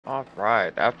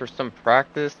Alright, after some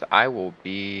practice, I will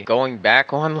be going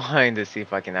back online to see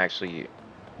if I can actually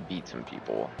beat some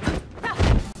people.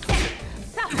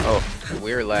 Oh,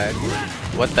 weird lag.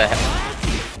 What the heck?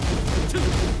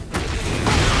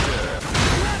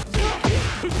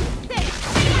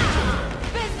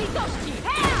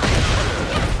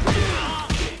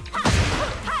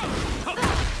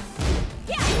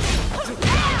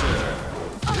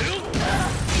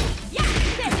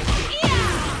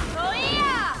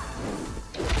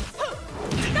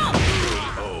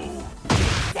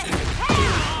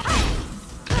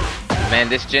 Man,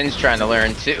 this Jin's trying to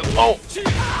learn too. Oh!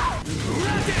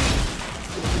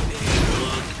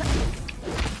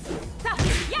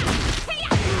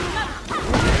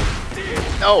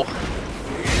 No!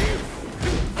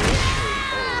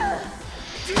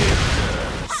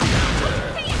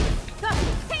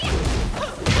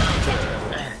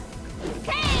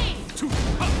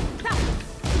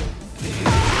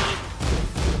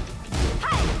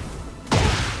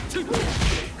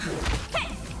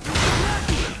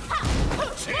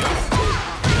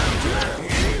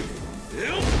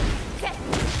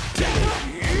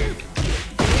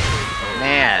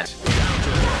 Man.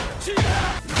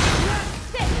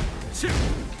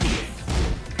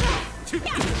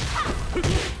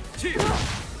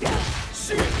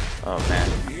 Oh man,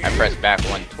 I pressed back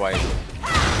one twice.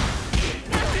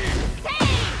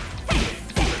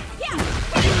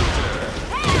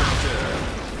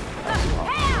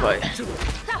 But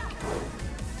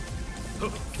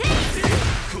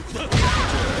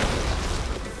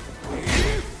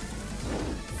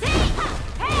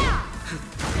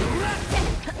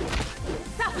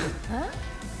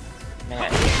man.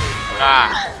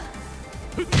 Ah.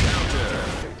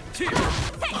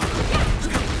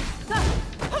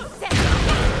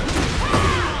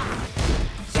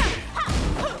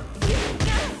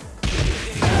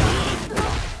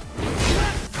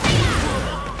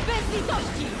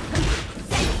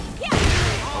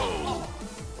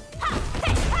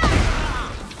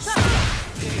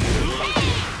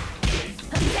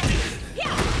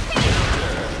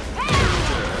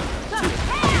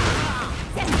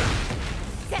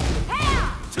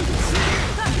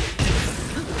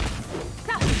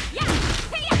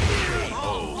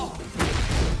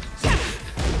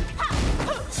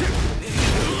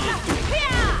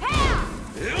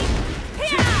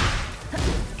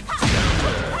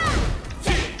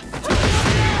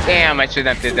 Damn, I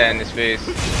shouldn't have did that in his face.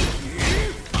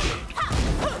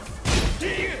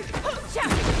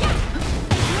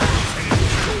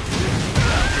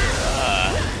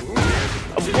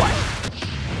 What?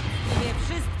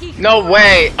 No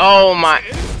way! Oh my!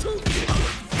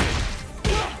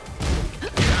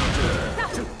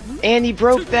 And he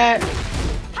broke that.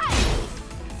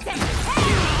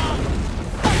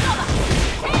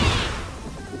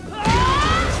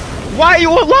 Why are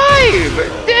you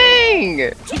alive?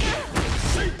 Dang!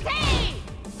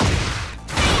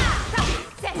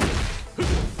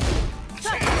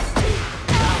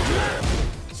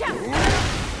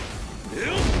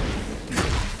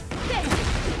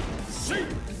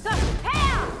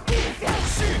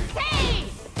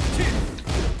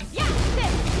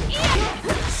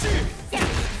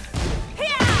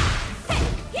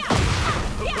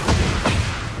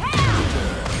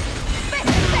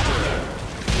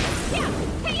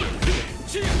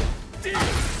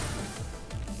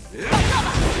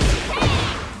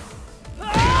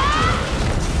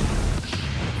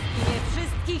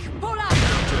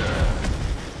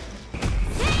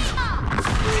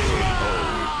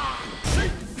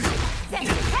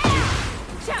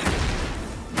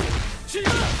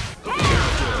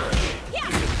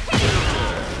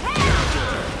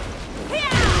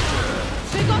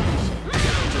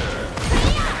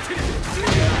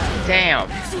 Damn.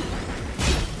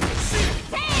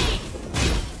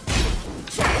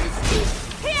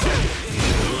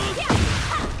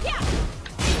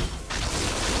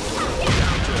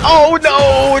 Oh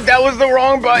no, that was the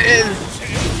wrong button.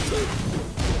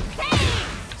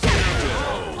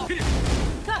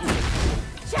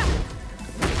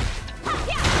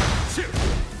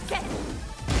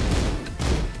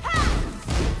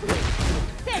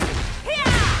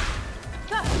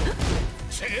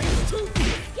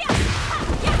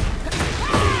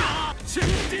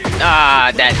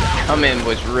 Ah, that come-in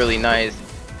was really nice.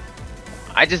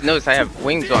 I just noticed I have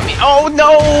wings on me. Oh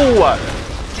no!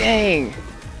 Dang.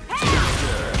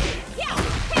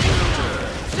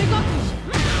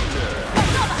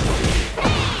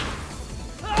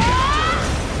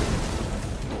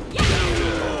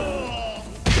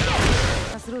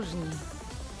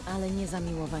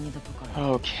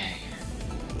 Okay.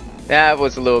 That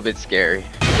was a little bit scary.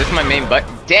 This is my main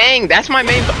button. Dang, that's my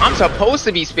main I'm supposed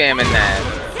to be spamming that.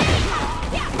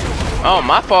 Oh,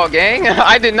 my fault, gang.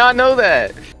 I did not know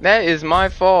that. That is my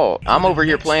fault. I'm over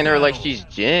here playing her like she's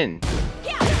Jin.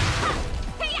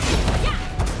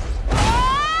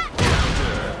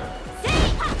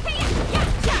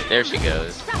 There she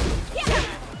goes.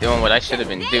 Doing what I should have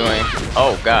been doing.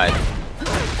 Oh, God.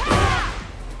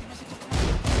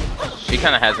 She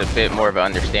kind of has a bit more of an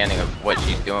understanding of what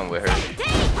she's doing with her.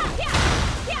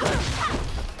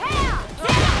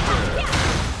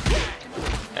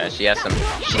 Yeah, she has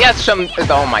some,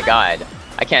 oh my God.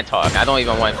 I can't talk. I don't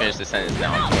even want to finish the sentence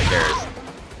now. I'm so embarrassed.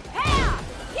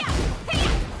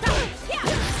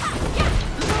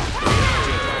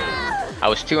 I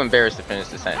was too embarrassed to finish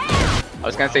the sentence. I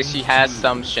was gonna say she has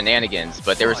some shenanigans,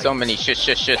 but there were so many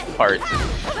shush parts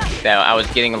that I was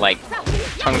getting like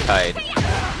tongue-tied.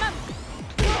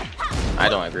 I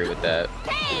don't agree with that.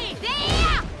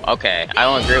 Okay, I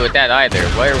don't agree with that either.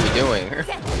 What are we doing?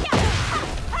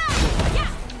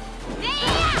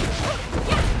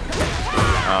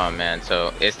 Oh man,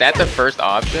 so is that the first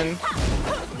option?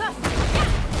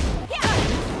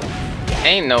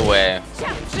 Ain't no way.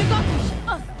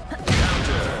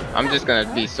 I'm just gonna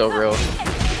be so real.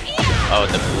 Oh,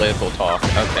 the political talk.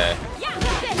 Okay.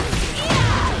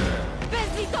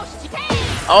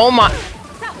 Oh my.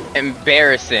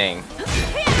 Embarrassing.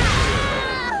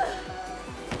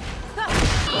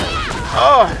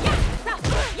 Oh.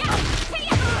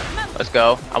 Let's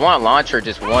go. I want to launch her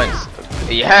just once.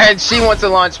 Yeah, and she wants to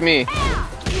launch me.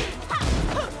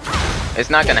 It's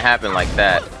not gonna happen like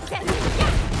that.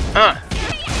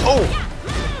 Oh.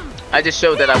 I just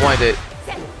showed that I wanted it.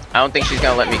 I don't think she's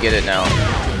gonna let me get it now.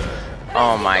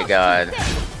 Oh my God.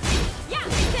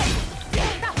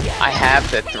 I have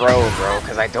to throw, bro,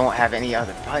 because I don't have any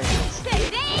other buttons.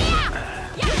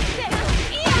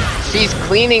 She's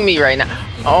cleaning me right now.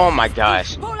 Oh my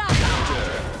gosh.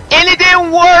 And it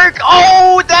didn't work!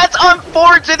 Oh, that's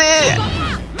unfortunate!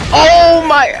 Oh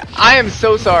my, I am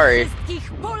so sorry.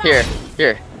 Here.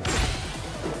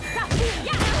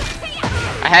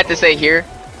 I had to say here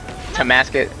to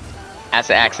mask it as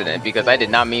an accident because I did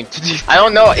not mean to do. I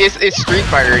don't know, it's Street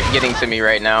Fighter getting to me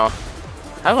right now.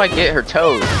 How do I get her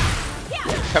toes?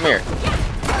 Come here.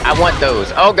 I want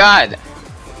those. Oh God.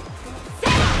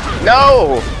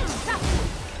 No!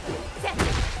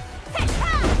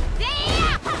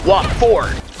 Walk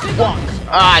forward. Walk.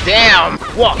 Ah, damn.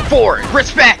 Walk forward.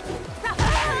 Respect.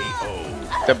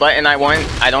 The button I want,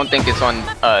 I don't think it's on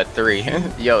 3.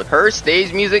 Yo, her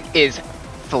stage music is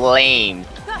flamed.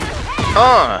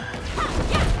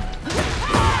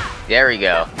 There we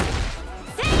go.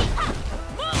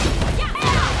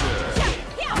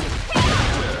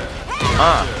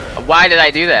 Why did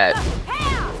I do that?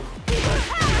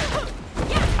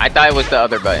 I thought it was the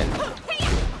other button.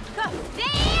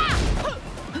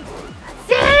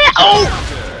 Oh!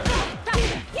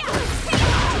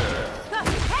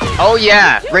 Oh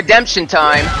yeah, redemption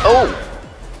time. Oh!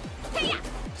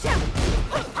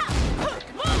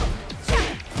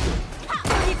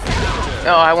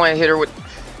 No, I want to hit her with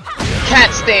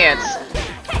cat stance.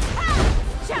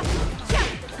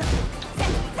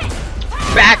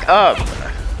 Back up.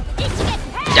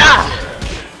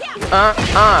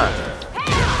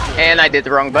 And I did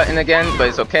the wrong button again, but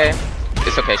it's okay.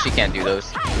 It's okay, she can't do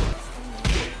those.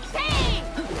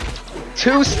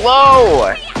 Too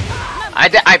slow!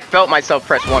 I felt myself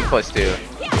press 1+2.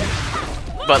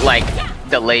 But like,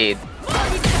 delayed.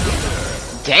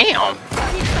 Damn!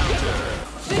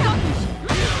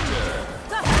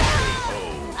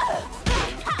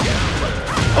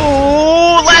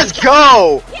 Oh, let's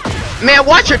go! Man,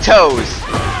 watch your toes!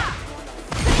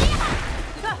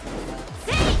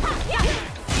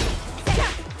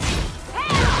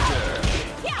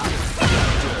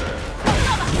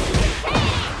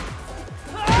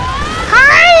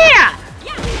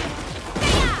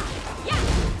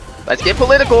 Let's get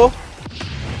political.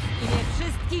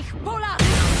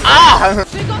 Ah!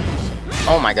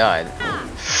 Oh my God.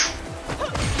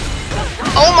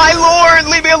 Oh my lord!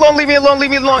 Leave me alone, leave me alone, leave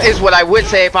me alone, is what I would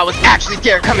say if I was actually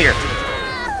scared. Come here.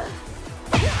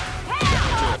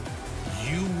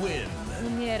 You win.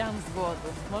 Umieram z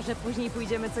głodu. Może później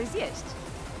pójdziemy coś zjeść.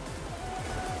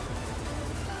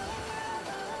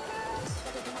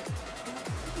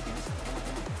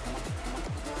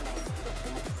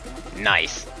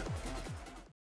 Nice.